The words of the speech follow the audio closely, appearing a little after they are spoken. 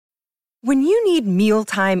When you need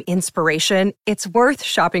mealtime inspiration, it's worth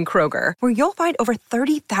shopping Kroger, where you'll find over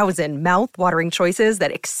 30,000 mouth-watering choices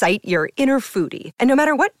that excite your inner foodie. And no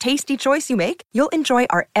matter what tasty choice you make, you'll enjoy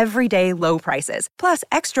our everyday low prices, plus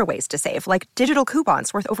extra ways to save, like digital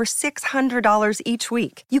coupons worth over $600 each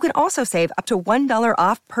week. You can also save up to $1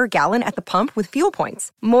 off per gallon at the pump with fuel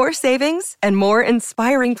points. More savings and more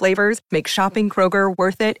inspiring flavors make shopping Kroger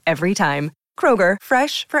worth it every time. Kroger,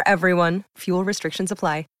 fresh for everyone. Fuel restrictions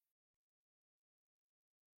apply.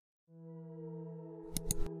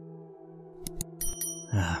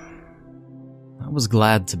 I was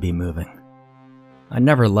glad to be moving. I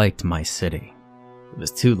never liked my city. It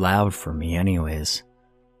was too loud for me anyways.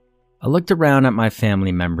 I looked around at my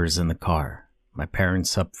family members in the car. My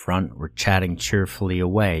parents up front were chatting cheerfully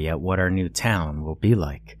away at what our new town will be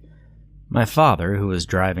like. My father, who was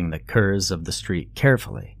driving the curves of the street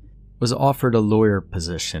carefully, was offered a lawyer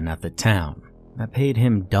position at the town that paid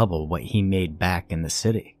him double what he made back in the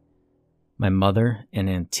city. My mother, an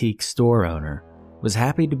antique store owner, was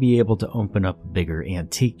happy to be able to open up a bigger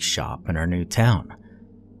antique shop in our new town.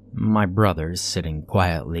 My brother, sitting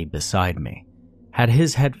quietly beside me, had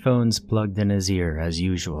his headphones plugged in his ear as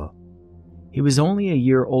usual. He was only a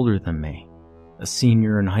year older than me, a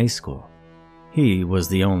senior in high school. He was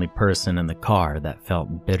the only person in the car that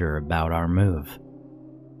felt bitter about our move.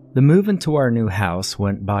 The move into our new house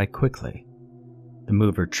went by quickly. The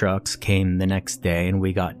mover trucks came the next day and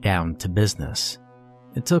we got down to business.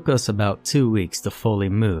 It took us about 2 weeks to fully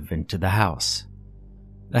move into the house.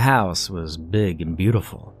 The house was big and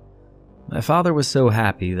beautiful. My father was so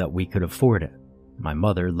happy that we could afford it. My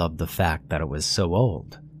mother loved the fact that it was so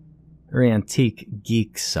old. Her antique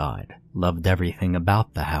geek side loved everything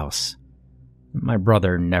about the house. My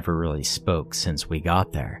brother never really spoke since we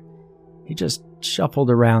got there. He just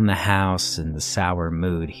shuffled around the house in the sour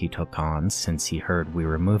mood he took on since he heard we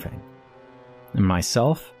were moving. And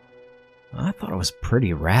myself? I thought it was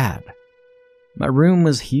pretty rad. My room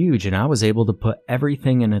was huge and I was able to put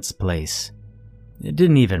everything in its place. It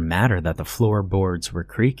didn't even matter that the floorboards were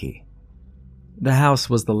creaky. The house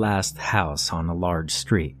was the last house on a large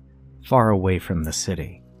street, far away from the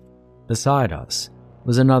city. Beside us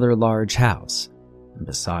was another large house, and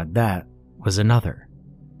beside that was another.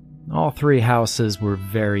 All three houses were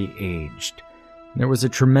very aged. There was a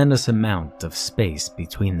tremendous amount of space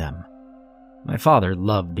between them. My father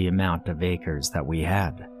loved the amount of acres that we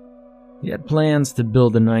had. He had plans to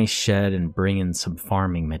build a nice shed and bring in some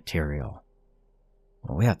farming material.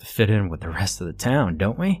 Well, we have to fit in with the rest of the town,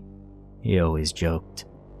 don't we? He always joked.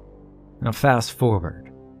 Now fast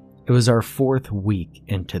forward. It was our 4th week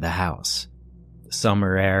into the house. The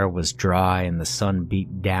summer air was dry and the sun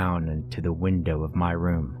beat down into the window of my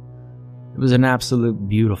room. It was an absolute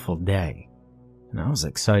beautiful day, and I was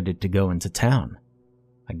excited to go into town.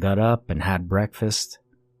 I got up and had breakfast.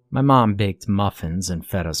 My mom baked muffins and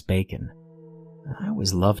fed us bacon. I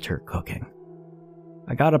always loved her cooking.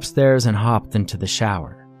 I got upstairs and hopped into the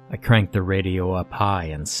shower. I cranked the radio up high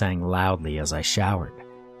and sang loudly as I showered.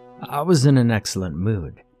 I was in an excellent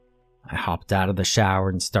mood. I hopped out of the shower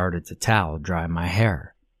and started to towel dry my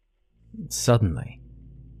hair. Suddenly,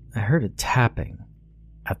 I heard a tapping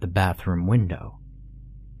at the bathroom window.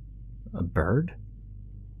 A bird?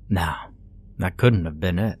 No, that couldn't have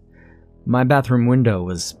been it. My bathroom window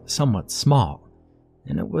was somewhat small,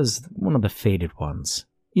 and it was one of the faded ones.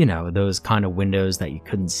 You know, those kind of windows that you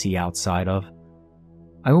couldn't see outside of.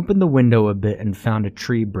 I opened the window a bit and found a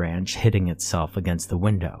tree branch hitting itself against the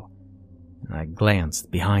window, and I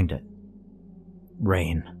glanced behind it.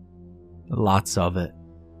 Rain. Lots of it.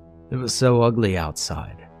 It was so ugly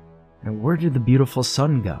outside. And where did the beautiful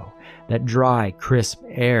sun go? That dry, crisp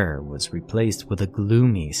air was replaced with a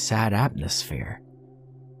gloomy, sad atmosphere.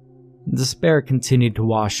 Despair continued to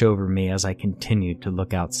wash over me as I continued to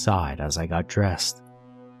look outside as I got dressed.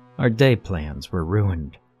 Our day plans were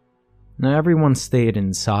ruined. Now everyone stayed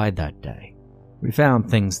inside that day. We found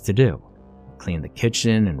things to do. Cleaned the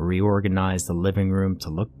kitchen and reorganized the living room to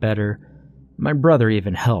look better. My brother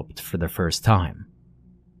even helped for the first time.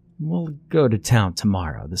 We'll go to town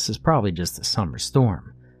tomorrow. This is probably just a summer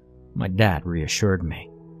storm, my dad reassured me.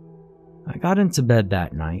 I got into bed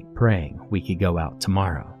that night praying we could go out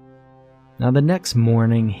tomorrow. Now the next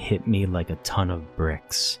morning hit me like a ton of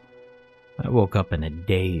bricks. I woke up in a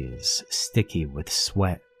daze, sticky with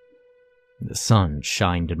sweat. The sun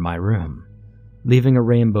shined in my room, leaving a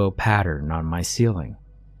rainbow pattern on my ceiling.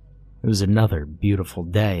 It was another beautiful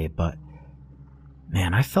day, but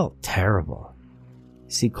man, I felt terrible.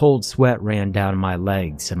 See, cold sweat ran down my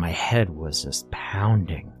legs and my head was just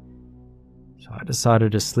pounding. So I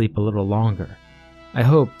decided to sleep a little longer. I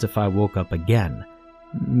hoped if I woke up again,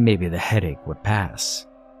 maybe the headache would pass.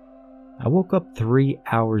 I woke up 3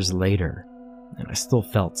 hours later, and I still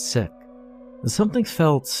felt sick. Something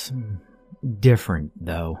felt different,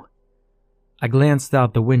 though. I glanced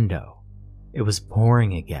out the window. It was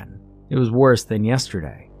pouring again. It was worse than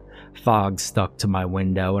yesterday. Fog stuck to my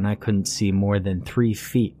window, and I couldn't see more than 3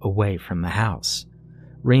 feet away from the house.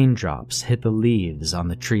 Raindrops hit the leaves on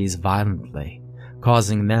the trees violently,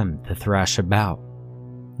 causing them to thrash about.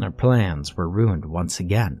 Our plans were ruined once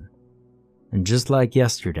again. And just like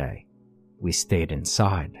yesterday, we stayed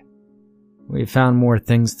inside. We found more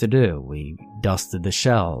things to do. We dusted the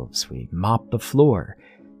shelves, we mopped the floor,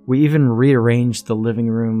 we even rearranged the living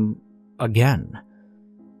room again.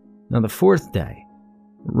 Now the 4th day,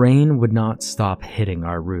 rain would not stop hitting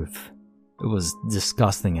our roof. It was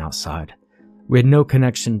disgusting outside. We had no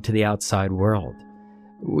connection to the outside world.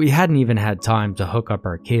 We hadn't even had time to hook up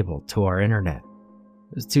our cable to our internet.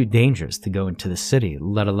 It was too dangerous to go into the city,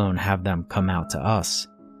 let alone have them come out to us.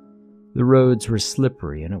 The roads were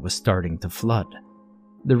slippery and it was starting to flood.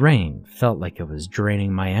 The rain felt like it was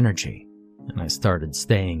draining my energy, and I started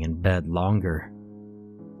staying in bed longer.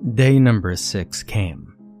 Day number 6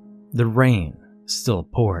 came. The rain still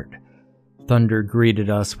poured. Thunder greeted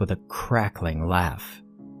us with a crackling laugh.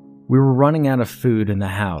 We were running out of food in the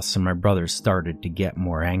house and my brother started to get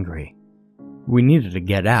more angry. We needed to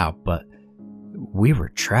get out, but we were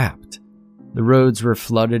trapped. The roads were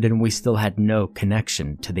flooded and we still had no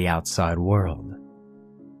connection to the outside world.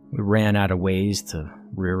 We ran out of ways to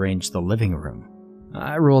rearrange the living room.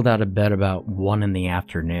 I rolled out of bed about 1 in the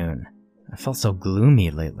afternoon. I felt so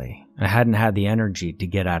gloomy lately. I hadn't had the energy to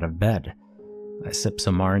get out of bed. I sipped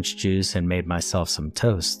some orange juice and made myself some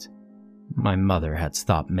toast. My mother had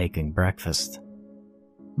stopped making breakfast.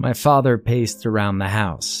 My father paced around the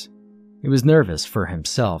house. He was nervous for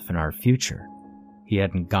himself and our future. He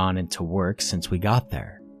hadn't gone into work since we got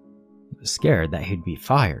there. He was scared that he'd be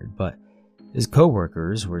fired, but his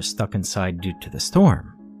coworkers were stuck inside due to the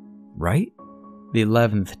storm, right? The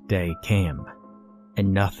 11th day came,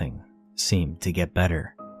 and nothing seemed to get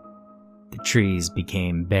better. The trees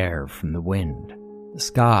became bare from the wind. The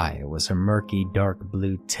sky was a murky dark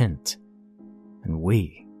blue tint, and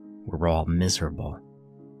we were all miserable.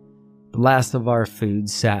 The last of our food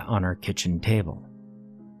sat on our kitchen table.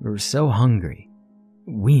 We were so hungry.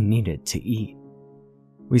 We needed to eat.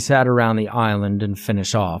 We sat around the island and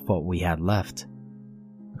finished off what we had left.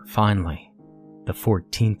 Finally, the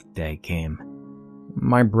 14th day came.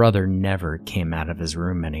 My brother never came out of his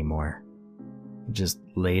room anymore. He just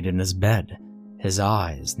laid in his bed, his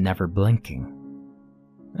eyes never blinking.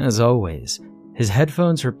 As always, his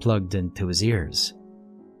headphones were plugged into his ears.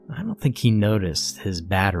 I don't think he noticed his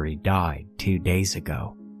battery died 2 days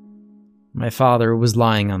ago. My father was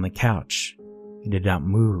lying on the couch. He did not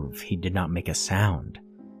move. He did not make a sound.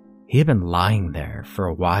 He had been lying there for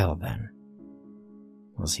a while then.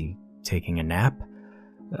 Was he taking a nap?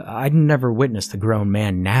 I'd never witnessed a grown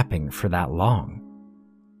man napping for that long.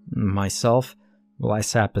 Myself, well, I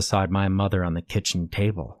sat beside my mother on the kitchen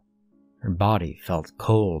table. Her body felt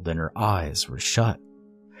cold and her eyes were shut.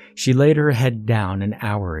 She laid her head down an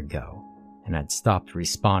hour ago and had stopped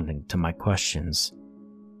responding to my questions.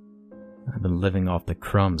 I've been living off the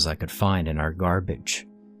crumbs I could find in our garbage.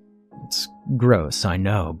 It's gross, I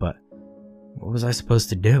know, but what was I supposed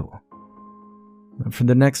to do? For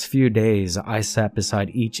the next few days, I sat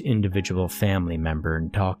beside each individual family member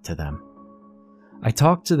and talked to them. I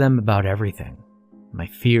talked to them about everything, my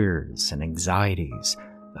fears and anxieties,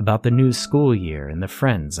 about the new school year and the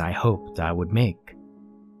friends I hoped I would make.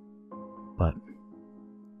 But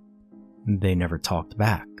they never talked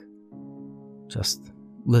back, just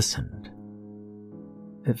listened.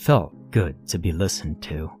 It felt good to be listened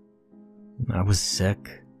to. I was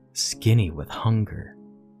sick, skinny with hunger.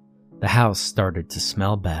 The house started to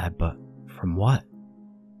smell bad, but from what?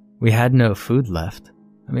 We had no food left.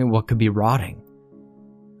 What could be rotting?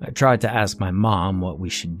 I tried to ask my mom what we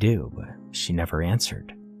should do, but she never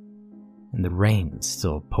answered. And the rain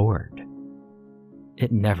still poured.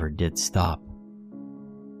 It never did stop.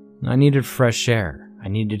 I needed fresh air. I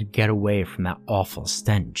needed to get away from that awful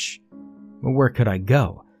stench. But where could I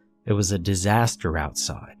go? It was a disaster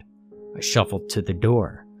outside. I shuffled to the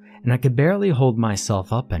door, and I could barely hold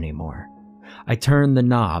myself up anymore. I turned the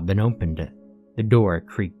knob and opened it. The door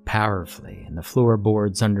creaked powerfully, and the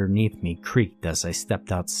floorboards underneath me creaked as I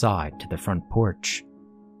stepped outside to the front porch.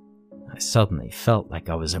 I suddenly felt like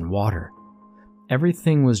I was in water.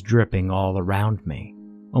 Everything was dripping all around me,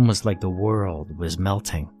 almost like the world was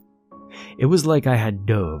melting. It was like I had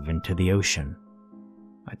dove into the ocean.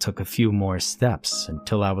 I took a few more steps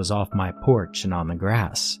until I was off my porch and on the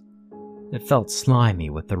grass. It felt slimy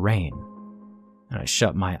with the rain, and I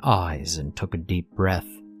shut my eyes and took a deep breath.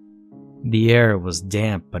 The air was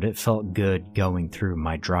damp, but it felt good going through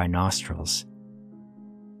my dry nostrils.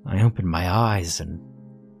 I opened my eyes and...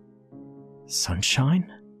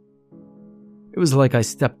 sunshine? It was like I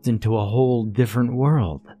stepped into a whole different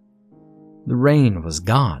world. The rain was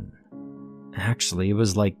gone. Actually, it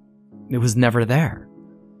was like it was never there.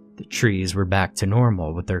 The trees were back to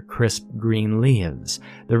normal with their crisp green leaves.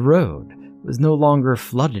 The road was no longer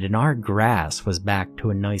flooded and our grass was back to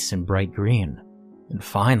a nice and bright green. And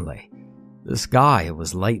finally, the sky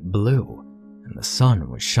was light blue and the sun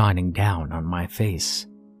was shining down on my face.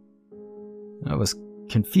 I was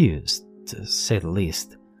confused, to say the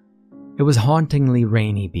least. It was hauntingly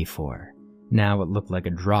rainy before. Now it looked like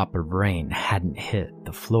a drop of rain hadn't hit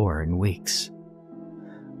the floor in weeks.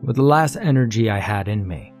 With the last energy I had in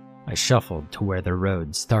me, I shuffled to where the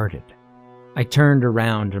road started. I turned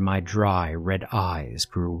around and my dry, red eyes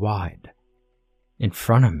grew wide. In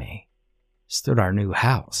front of me stood our new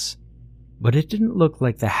house, but it didn't look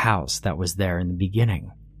like the house that was there in the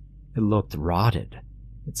beginning. It looked rotted.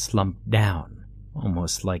 It slumped down,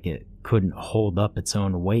 almost like it couldn't hold up its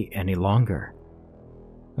own weight any longer.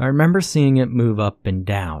 I remember seeing it move up and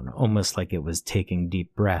down, almost like it was taking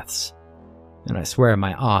deep breaths, and I swear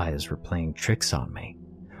my eyes were playing tricks on me.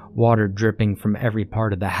 Water dripping from every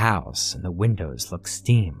part of the house, and the windows looked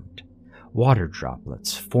steamed, water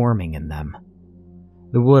droplets forming in them.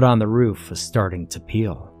 The wood on the roof was starting to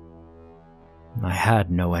peel. I had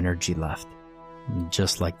no energy left.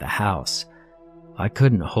 Just like the house, I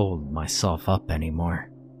couldn't hold myself up anymore.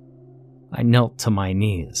 I knelt to my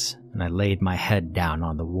knees, and I laid my head down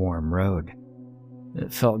on the warm road.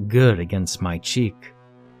 It felt good against my cheek,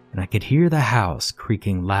 and I could hear the house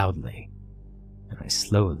creaking loudly, and I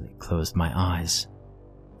slowly closed my eyes.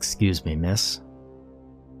 "Excuse me, miss."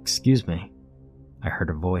 "Excuse me," I heard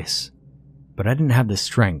a voice, but I didn't have the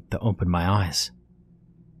strength to open my eyes.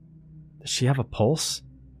 "Does she have a pulse?"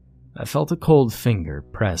 I felt a cold finger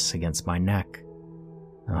press against my neck.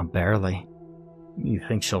 Barely." "You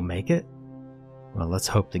think she'll make it?" "Well, let's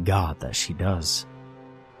hope to God that she does."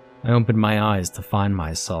 I opened my eyes to find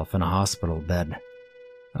myself in a hospital bed.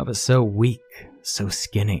 I was so weak, so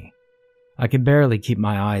skinny. I could barely keep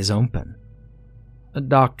my eyes open. A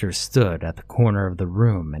doctor stood at the corner of the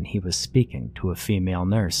room and he was speaking to a female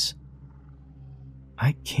nurse.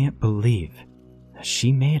 "I can't believe that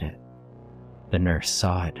she made it." The nurse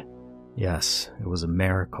sighed. "Yes, it was a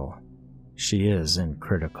miracle. She is in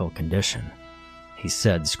critical condition," he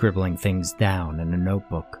said, scribbling things down in a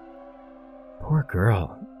notebook. "Poor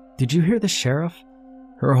girl. Did you hear the sheriff?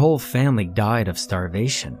 Her whole family died of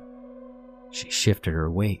starvation." She shifted her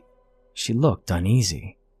weight. She looked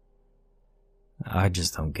uneasy. "I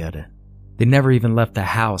just don't get it. They never even left the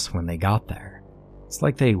house when they got there. It's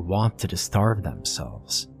like they wanted to starve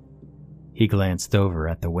themselves." He glanced over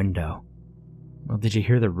at the window. "Well, did you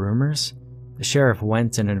hear the rumors? The sheriff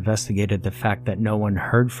went and investigated the fact that no one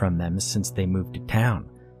heard from them since they moved to town.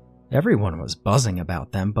 Everyone was buzzing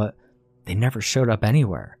about them, but they never showed up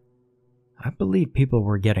anywhere. I believe people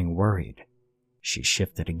were getting worried." She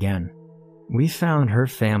shifted again. "We found her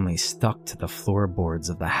family stuck to the floorboards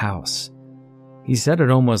of the house. He said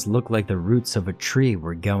it almost looked like the roots of a tree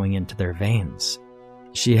were going into their veins."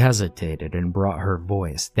 She hesitated and brought her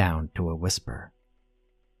voice down to a whisper.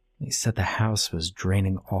 "They said the house was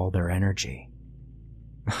draining all their energy."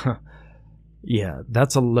 "Yeah,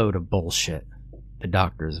 that's a load of bullshit," the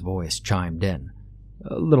doctor's voice chimed in.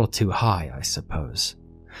 "A little too high, I suppose."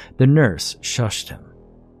 The nurse shushed him.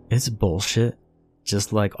 "It's bullshit,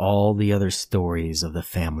 just like all the other stories of the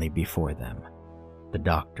family before them," the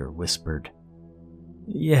doctor whispered.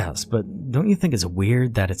 "Yes, but don't you think it's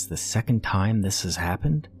weird that it's the second time this has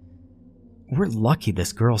happened? We're lucky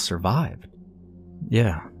this girl survived."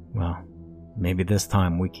 "Yeah, well, maybe this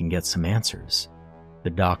time we can get some answers," the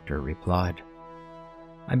doctor replied.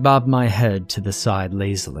 I bobbed my head to the side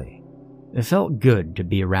lazily. It felt good to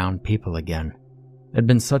be around people again. It had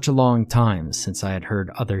been such a long time since I had heard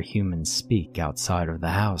other humans speak outside of the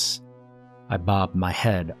house. I bobbed my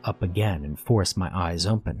head up again and forced my eyes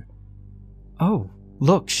open. "Oh,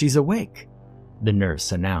 look, she's awake," the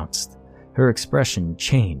nurse announced. Her expression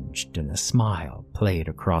changed and a smile played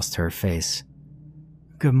across her face.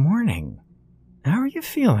 "Good morning. How are you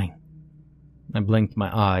feeling?" I blinked my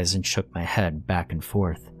eyes and shook my head back and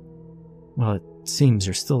forth. "Well, it seems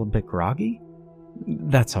you're still a bit groggy."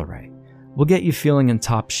 "That's all right. We'll get you feeling in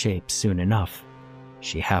top shape soon enough,"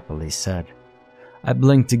 she happily said. I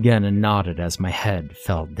blinked again and nodded as my head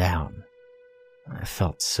fell down. I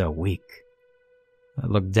felt so weak. I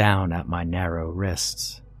looked down at my narrow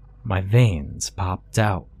wrists. My veins popped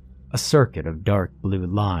out, a circuit of dark blue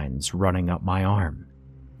lines running up my arm.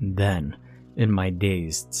 Then, in my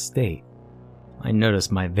dazed state, I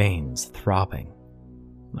noticed my veins throbbing.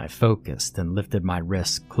 I focused and lifted my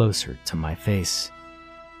wrist closer to my face.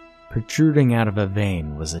 Protruding out of a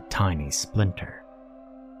vein was a tiny splinter,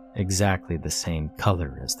 exactly the same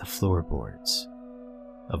color as the floorboards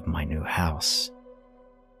of my new house.